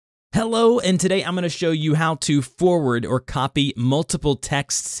Hello, and today I'm going to show you how to forward or copy multiple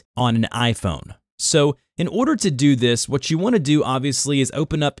texts on an iPhone. So in order to do this, what you want to do obviously is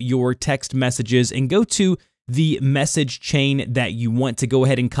open up your text messages and go to the message chain that you want to go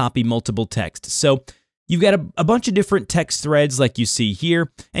ahead and copy multiple texts. So you've got a bunch of different text threads like you see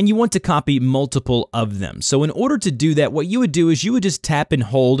here, and you want to copy multiple of them. So in order to do that, what you would do is you would just tap and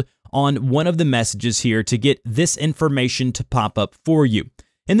hold on one of the messages here to get this information to pop up for you.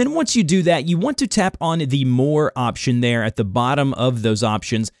 And then once you do that, you want to tap on the More option there at the bottom of those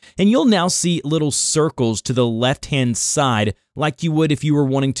options, and you'll now see little circles to the left-hand side like you would if you were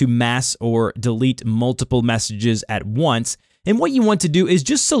wanting to mass or delete multiple messages at once. And what you want to do is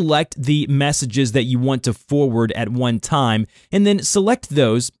just select the messages that you want to forward at one time, and then select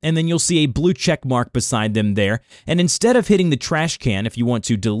those, and then you'll see a blue check mark beside them there. And instead of hitting the trash can, if you want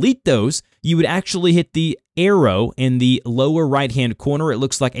to delete those, you would actually hit the arrow in the lower right-hand corner. It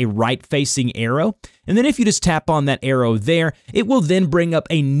looks like a right-facing arrow. And then if you just tap on that arrow there, it will then bring up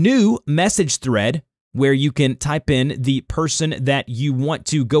a new message thread where you can type in the person that you want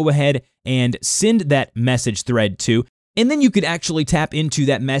to go ahead and send that message thread to. And then you could actually tap into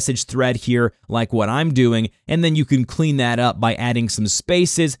that message thread here like what I'm doing, and then you can clean that up by adding some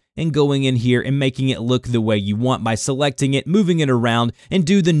spaces and going in here and making it look the way you want by selecting it, moving it around, and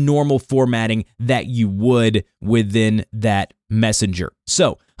do the normal formatting that you would within that messenger.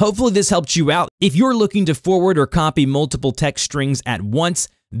 So hopefully this helped you out. If you're looking to forward or copy multiple text strings at once,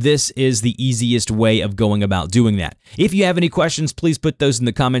 this is the easiest way of going about doing that. If you have any questions, please put those in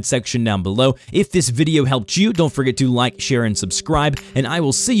the comment section down below. If this video helped you, don't forget to like, share, and subscribe, and I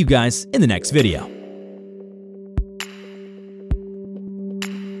will see you guys in the next video.